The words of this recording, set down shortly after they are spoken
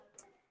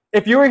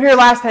if you were here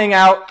last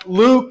hangout,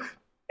 Luke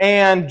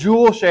and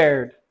Jewel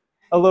shared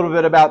a little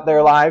bit about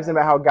their lives and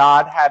about how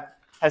God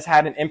has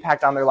had an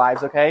impact on their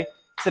lives, okay?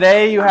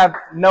 Today you have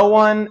no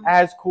one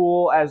as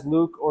cool as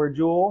Luke or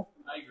Jewel,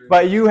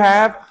 but you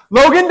have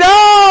Logan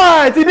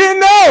Dodds! He didn't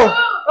know!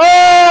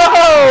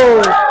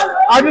 Oh!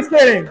 I'm just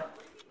kidding.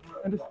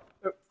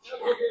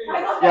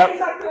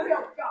 Yep.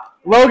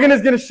 Logan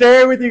is going to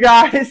share with you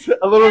guys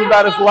a little bit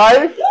about his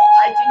life.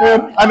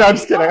 I know, I'm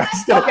just kidding.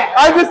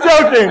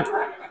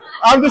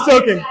 I'm just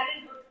joking.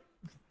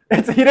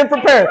 He didn't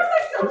prepare.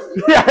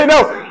 Yeah, I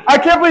know. I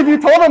can't believe you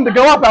told him to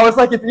go up. I was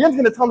like, if Ian's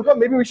going to tell him to go up,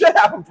 maybe we should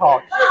have him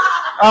talk.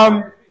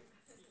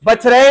 But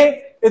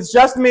today, it's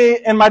just me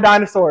and my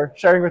dinosaur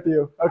sharing with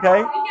you,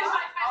 okay?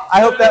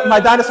 I hope that my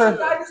dinosaur...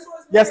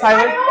 Yes,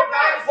 Tyler?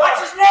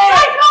 What's his name?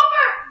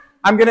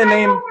 I'm going to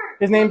name...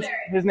 His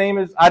name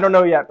is... I don't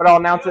know yet, but I'll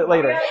announce it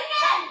later.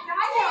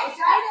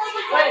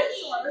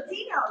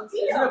 Is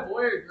it a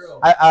boy or a girl?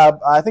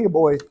 I think a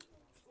boy.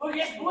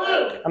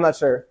 I'm not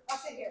sure.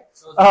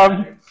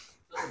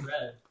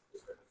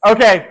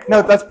 Okay,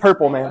 no, that's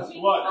purple, man.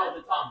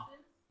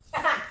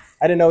 I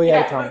didn't know he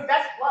had a tongue.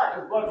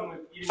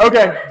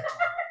 Okay,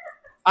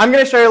 I'm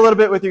going to share a little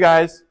bit with you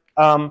guys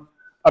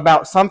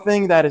about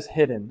something that is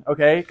hidden,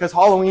 okay? Because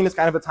Halloween is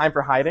kind of a time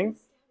for hiding.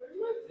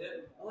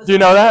 Do you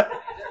know that?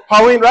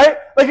 Halloween, right?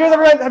 Like,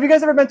 have you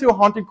guys ever been to a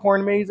haunted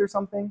corn maze or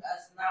something?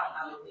 That's not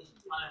Halloween.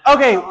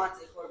 Okay,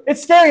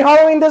 it's scary.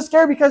 Halloween does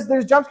scare because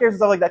there's jump scares and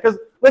stuff like that. Because,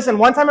 listen,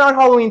 one time around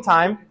Halloween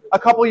time, a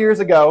couple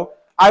years ago,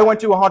 I went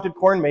to a haunted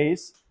corn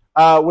maze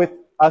with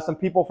some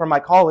people from my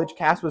college.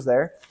 Cass was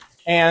there.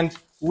 And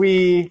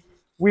we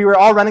were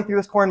all running through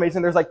this corn maze,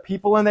 and there's, like,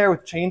 people in there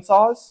with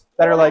chainsaws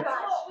that are, like,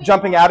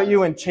 jumping out at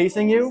you and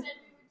chasing you.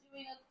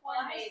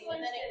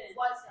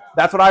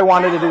 That's what I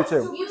wanted to do,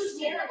 too.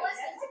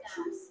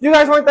 You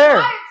guys weren't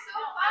there.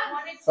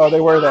 Oh, they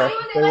were there.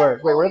 They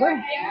were. Wait, were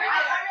they?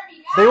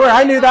 They were.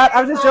 I knew that.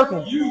 I was just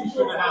joking.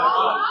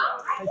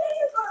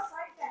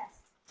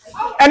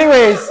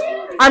 Anyways,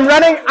 I'm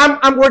running.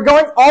 We're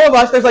going. All of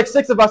us. There's like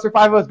 6 of us or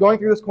 5 of us going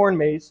through this corn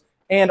maze,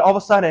 and all of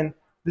a sudden,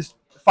 this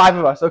 5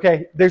 of us.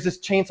 Okay, there's this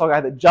chainsaw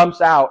guy that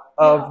jumps out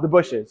of the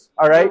bushes.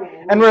 All right,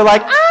 and we're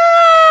like,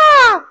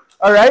 ah!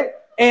 All right,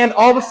 and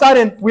all of a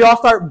sudden, we all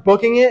start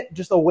booking it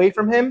just away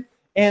from him,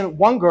 and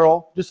one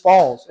girl just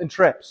falls and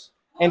trips.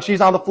 And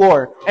she's on the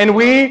floor. And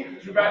we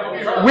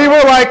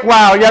were like,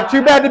 wow, yeah,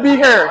 too bad to be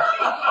her.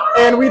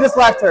 And we just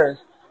left her.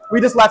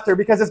 We just left her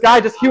because this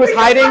guy he was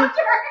hiding.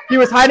 He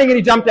was hiding and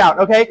he jumped out,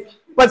 okay?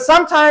 But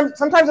sometimes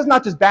it's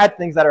not just bad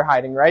things that are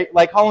hiding, right?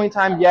 Like Halloween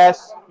time,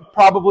 yes,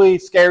 probably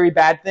scary,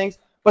 bad things.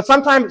 But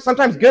sometimes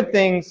good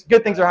things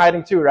are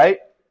hiding too, right?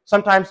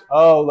 Sometimes,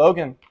 oh,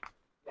 Logan,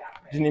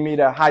 do you need me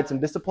to hide some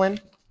discipline?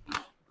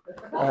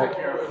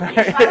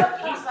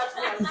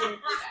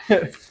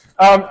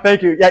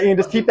 Thank you. Yeah, Ian,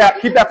 just keep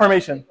that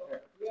formation.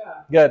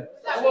 Good.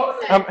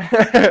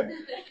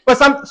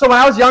 So when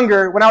I was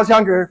younger,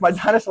 my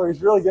dinosaur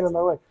is really getting in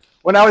my way.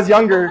 When I was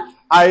younger,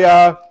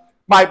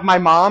 my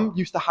mom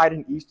used to hide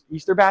an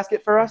Easter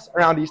basket for us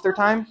around Easter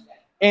time,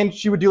 and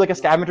she would do like a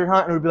scavenger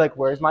hunt, and we'd be like,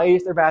 "Where's my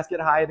Easter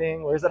basket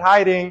hiding? Where's it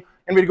hiding?"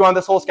 And we'd go on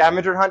this whole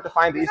scavenger hunt to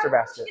find the Easter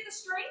basket.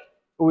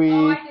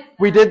 We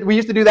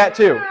used to do that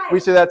too.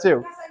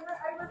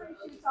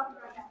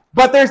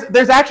 But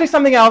there's actually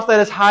something else that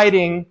is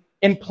hiding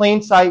in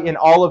plain sight in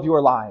all of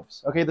your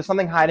lives. Okay, there's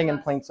something hiding in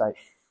plain sight.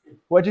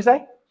 What'd you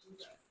say?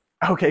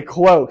 Okay,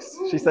 close.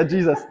 She said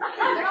Jesus.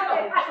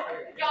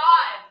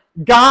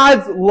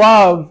 God's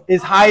love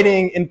is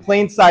hiding in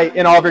plain sight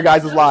in all of your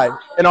guys'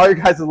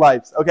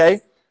 lives,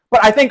 okay?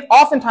 But I think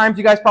oftentimes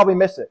you guys probably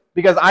miss it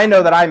because I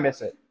know that I miss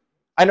it.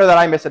 I know that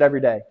I miss it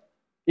every day.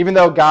 Even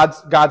though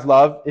God's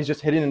love is just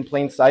hidden in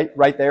plain sight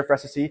right there for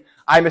us to see,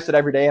 I miss it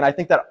every day, and I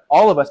think that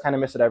all of us kind of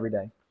miss it every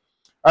day.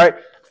 All right,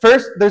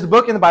 first, there's a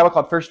book in the Bible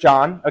called 1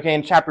 John. Okay,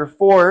 in chapter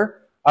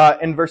 4,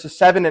 in verses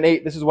 7 and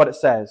 8, this is what it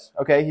says.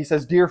 Okay, he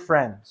says, Dear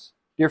friends,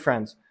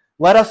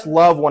 let us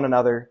love one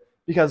another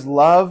because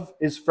love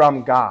is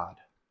from God.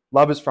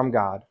 Love is from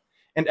God.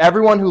 And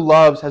everyone who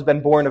loves has been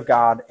born of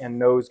God and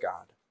knows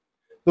God.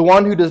 The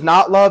one who does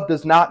not love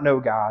does not know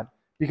God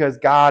because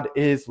God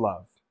is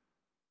love.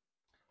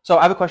 So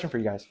I have a question for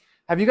you guys.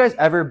 Have you guys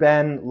ever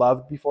been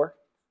loved before?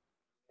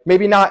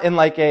 Maybe not in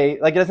it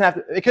doesn't have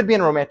to, it could be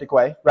in a romantic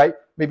way, right?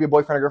 Maybe a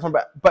boyfriend or girlfriend,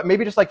 but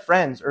maybe just like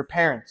friends or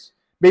parents.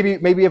 Maybe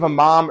you have a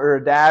mom or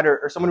a dad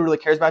or someone who really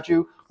cares about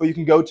you who you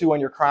can go to when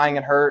you're crying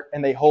and hurt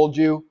and they hold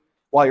you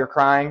while you're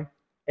crying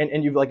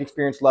and you've like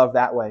experienced love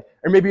that way.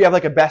 Or maybe you have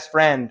like a best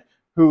friend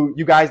who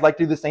you guys like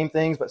to do the same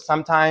things, but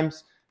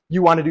sometimes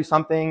you want to do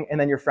something and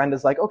then your friend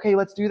is like, okay,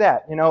 let's do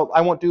that. You know,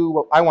 I won't do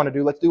what I want to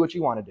do. Let's do what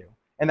you want to do.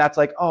 And that's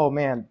like, oh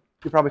man,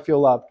 you probably feel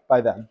loved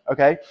by them,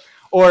 okay?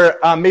 Or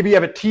maybe you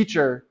have a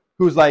teacher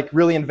who's like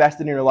really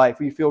invested in your life,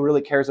 who you feel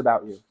really cares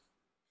about you.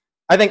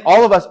 I think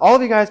all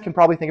of you guys can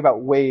probably think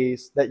about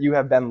ways that you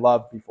have been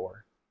loved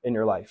before in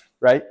your life,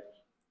 right?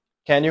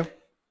 Can you?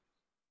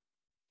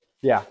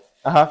 Yeah.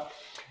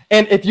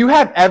 And if you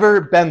have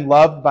ever been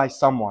loved by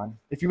someone,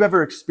 if you've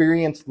ever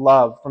experienced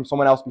love from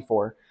someone else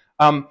before,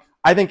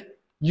 I think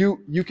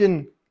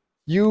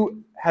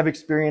you have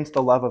experienced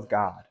the love of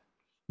God.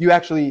 You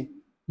actually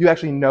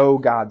know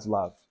God's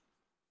love.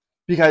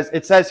 Because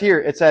it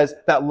says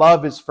that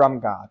love is from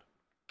God.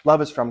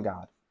 Love is from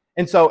God.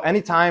 And so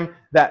anytime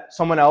that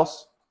someone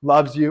else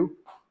loves you,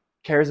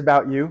 cares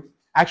about you,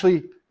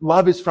 actually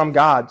love is from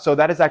God. So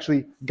that is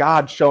actually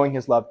God showing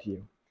his love to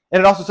you.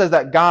 And it also says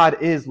that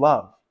God is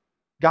love.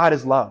 God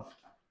is love.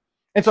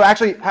 And so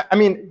actually, I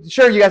mean,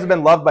 sure, you guys have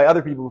been loved by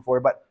other people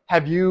before, but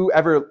have you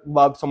ever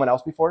loved someone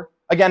else before?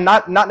 Again,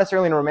 not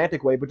necessarily in a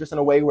romantic way, but just in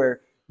a way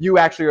where you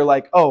actually are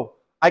like, oh,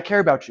 I care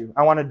about you.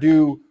 I want to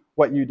do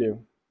what you do.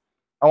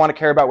 I want to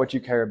care about what you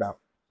care about.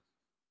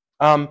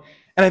 And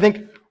I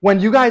think when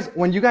you guys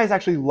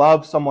actually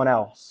love someone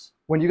else,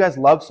 when you guys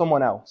love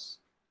someone else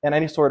in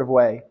any sort of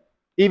way,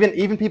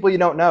 even people you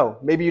don't know,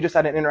 maybe you just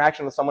had an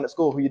interaction with someone at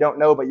school who you don't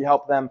know, but you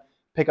helped them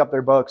pick up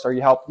their books, or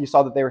you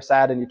saw that they were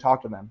sad and you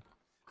talked to them.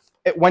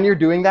 When you're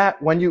doing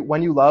that, when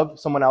you love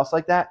someone else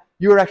like that,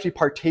 you are actually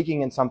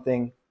partaking in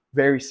something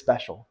very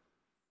special.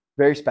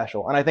 Very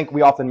special. And I think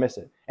we often miss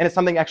it. And it's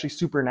something actually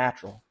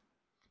supernatural.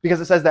 Because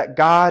it says that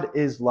God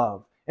is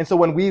love. And so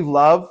when we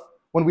love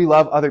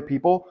other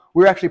people,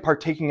 we're actually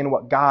partaking in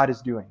what God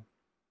is doing.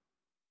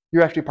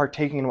 You're actually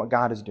partaking in what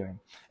God is doing.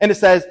 And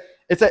it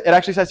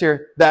actually says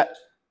here that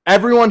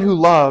everyone who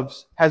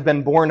loves has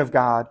been born of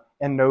God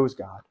and knows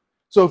God.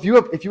 So if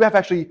you have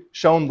actually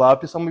shown love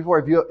to someone before,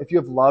 if you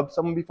have loved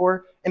someone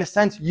before, in a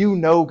sense, you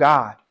know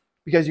God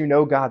because you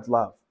know God's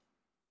love.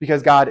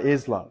 Because God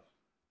is love.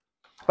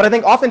 But I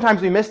think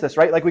oftentimes we miss this,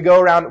 right? Like we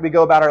go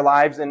about our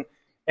lives and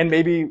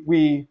maybe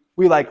we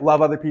like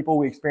love other people,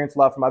 we experience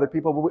love from other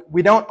people, but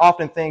we don't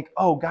often think,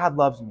 oh, God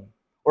loves me,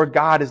 or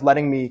God is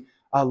letting me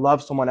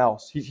love someone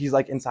else. He's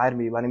like inside of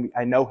me,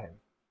 I know him.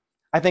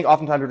 I think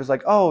oftentimes we're just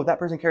like, oh, that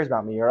person cares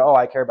about me, or oh,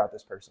 I care about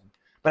this person.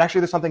 But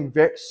actually there's something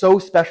so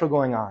special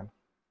going on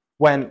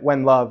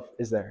when love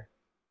is there.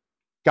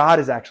 God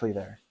is actually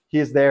there. He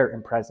is there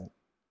and present.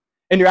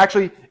 And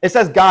it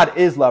says God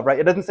is love, right?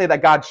 It doesn't say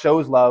that God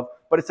shows love,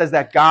 but it says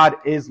that God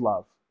is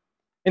love.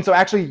 And so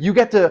actually you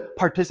get to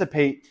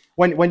participate,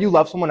 when you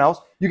love someone else,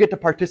 you get to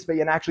participate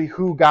in actually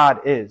who God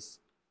is.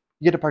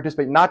 You get to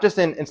participate not just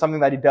in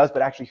something that he does,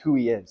 but actually who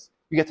he is.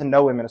 You get to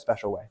know him in a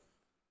special way.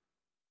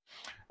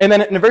 And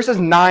then in verses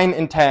 9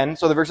 and 10,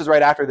 so the verses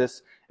right after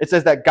this, it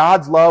says that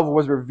God's love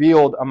was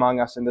revealed among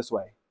us in this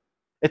way.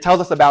 It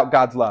tells us about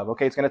God's love,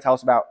 okay? It's going to tell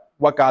us about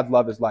what God's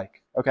love is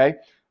like, okay?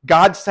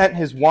 God sent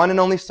his one and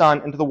only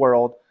Son into the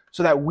world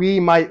so that we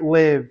might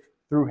live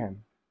through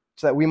him.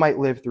 So that we might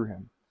live through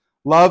him.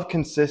 Love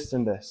consists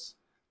in this.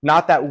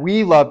 Not that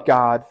we loved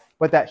God,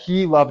 but that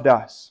he loved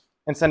us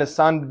and sent his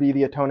Son to be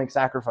the atoning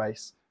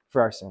sacrifice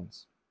for our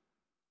sins.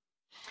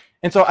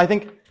 And so I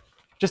think,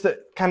 just to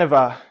kind of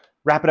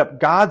wrap it up,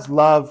 God's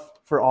love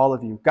for all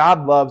of you.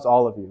 God loves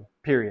all of you,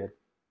 period.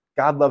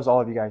 God loves all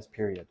of you guys,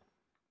 period.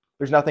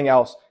 There's nothing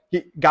else.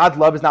 God's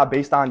love is not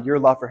based on your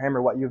love for him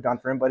or what you've done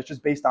for him, but it's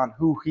just based on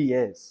who he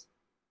is.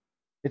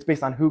 It's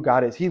based on who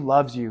God is. He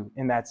loves you,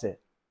 and that's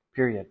it,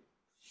 period.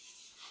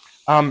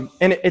 And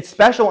it's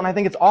special, and I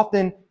think it's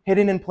often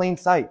hidden in plain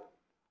sight.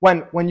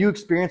 When you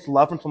experience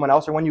love from someone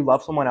else, or when you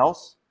love someone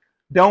else,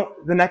 the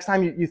next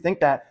time you think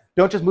that,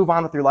 don't just move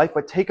on with your life,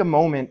 but take a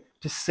moment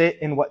to sit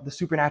in what the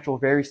supernatural,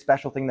 very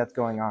special thing that's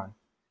going on.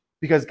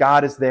 Because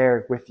God is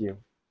there with you.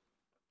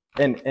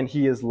 And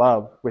he is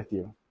love with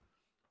you.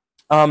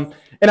 And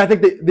I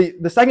think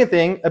the second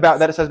thing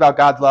that it says about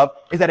God's love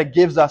is that it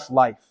gives us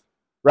life,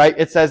 right?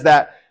 It says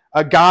that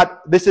God's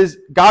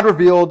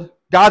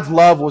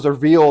love was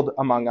revealed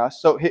among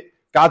us. So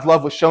God's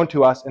love was shown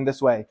to us in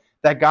this way,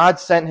 that God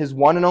sent his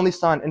one and only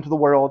Son into the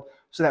world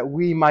so that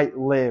we might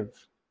live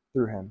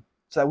through him,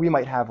 so that we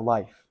might have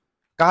life.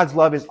 God's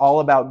love is all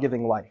about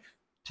giving life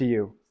to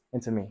you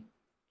and to me.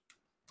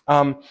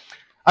 I'm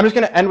just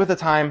going to end with a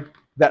time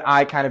that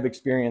I kind of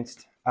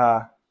experienced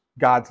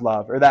God's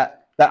love, or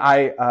that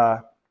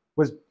I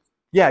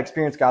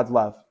experienced God's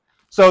love.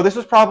 So this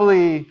was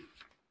probably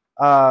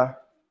a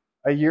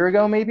year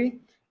ago, maybe.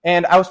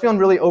 And I was feeling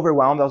really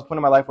overwhelmed. I was at a point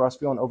in my life where I was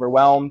feeling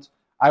overwhelmed.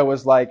 I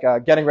was like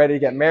getting ready to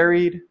get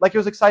married. Like, it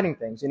was exciting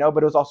things,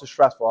 but it was also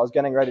stressful. I was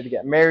getting ready to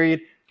get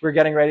married. We were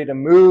getting ready to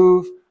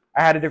move.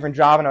 I had a different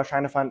job, and I was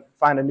trying to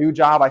find a new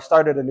job. I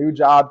started a new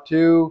job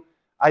too.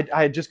 I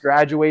had just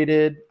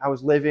graduated. I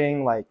was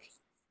living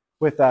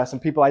with some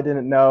people I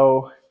didn't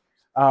know.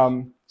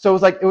 So it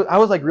was I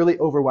was really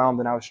overwhelmed,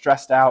 and I was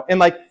stressed out.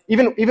 And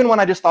even when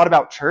I just thought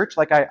about church,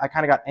 I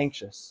kind of got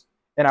anxious.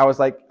 And I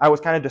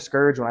was kind of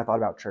discouraged when I thought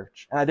about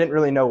church. And I didn't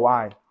really know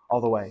why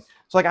all the way.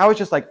 So I was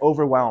just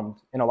overwhelmed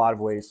in a lot of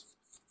ways.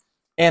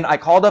 And I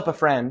called up a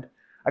friend,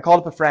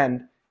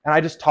 and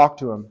I just talked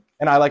to him.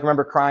 And I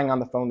remember crying on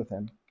the phone with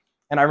him.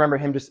 And I remember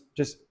him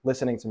just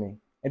listening to me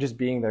and just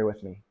being there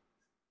with me.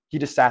 He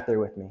just sat there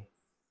with me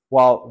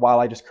while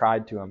I just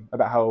cried to him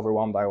about how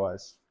overwhelmed I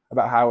was,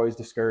 about how I was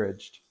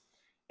discouraged.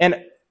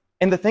 And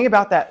the thing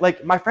about that,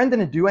 my friend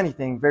didn't do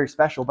anything very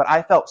special, but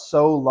I felt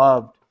so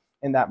loved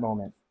in that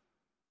moment.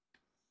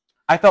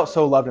 I felt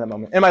so loved in that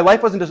moment. And my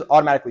life wasn't just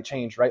automatically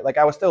changed, right? Like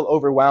I was still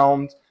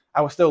overwhelmed.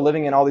 I was still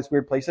living in all these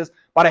weird places,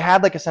 but I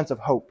had like a sense of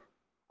hope.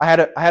 I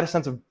had a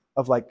sense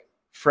of like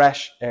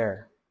fresh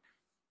air.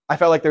 I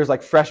felt like there was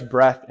like fresh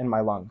breath in my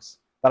lungs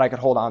that I could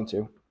hold on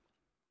to.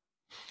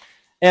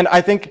 And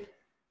I think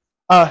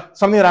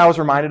something that I was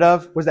reminded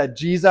of was that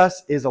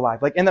Jesus is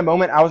alive. Like in the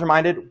moment, I was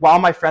reminded, while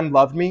my friend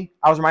loved me,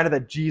 I was reminded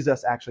that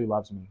Jesus actually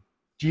loves me.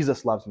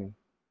 Jesus loves me.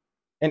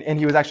 And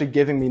he was actually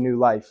giving me new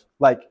life,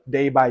 like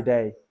day by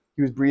day.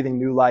 He was breathing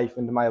new life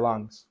into my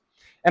lungs.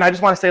 And I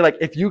just want to say, like,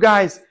 if you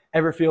guys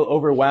ever feel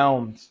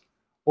overwhelmed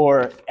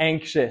or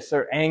anxious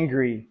or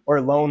angry or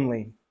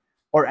lonely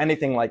or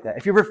anything like that,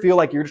 if you ever feel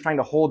like you're just trying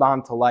to hold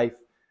on to life,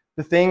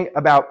 the thing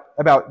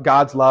about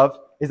God's love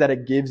is that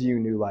it gives you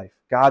new life.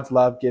 God's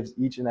love gives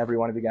each and every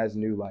one of you guys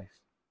new life.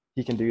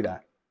 He can do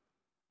that.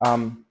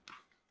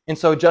 And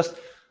so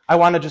I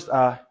want to just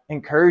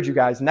encourage you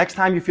guys, next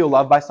time you feel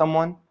loved by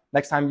someone,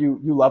 next time you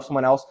love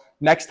someone else,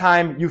 next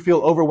time you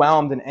feel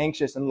overwhelmed and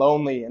anxious and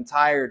lonely and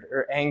tired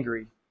or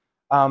angry,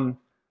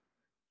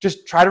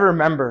 just try to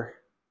remember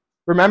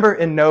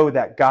and know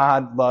that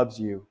God loves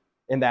you,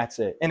 and that's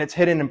it. And it's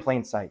hidden in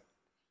plain sight.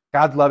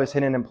 God's love is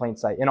hidden in plain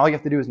sight, and all you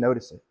have to do is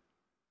notice it.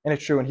 And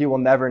it's true, and he will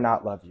never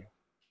not love you.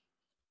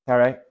 All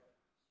right?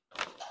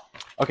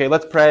 Okay,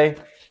 let's pray,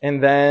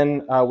 and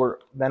then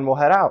we'll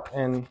head out.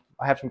 And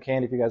I have some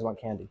candy if you guys want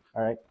candy.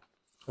 All right?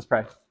 Let's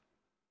pray.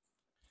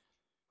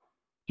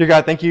 Dear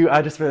God, thank you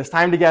just for this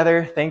time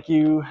together. Thank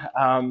you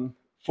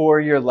for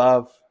your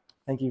love.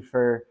 Thank you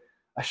for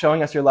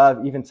showing us your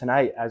love even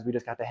tonight as we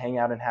just got to hang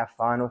out and have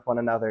fun with one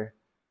another.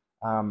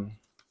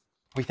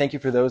 We thank you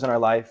for those in our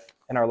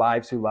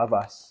lives who love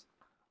us.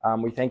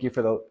 We thank you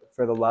for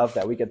the love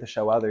that we get to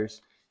show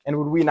others. And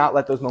would we not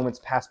let those moments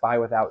pass by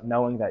without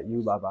knowing that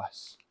you love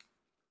us?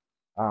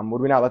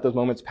 Would we not let those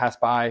moments pass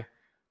by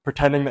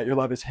pretending that your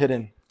love is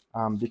hidden?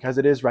 Because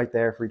it is right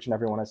there for each and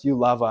every one of us. You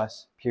love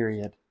us,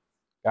 period,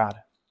 God.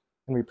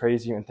 And we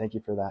praise you and thank you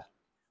for that.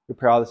 We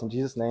pray all this in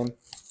Jesus' name.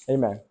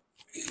 Amen.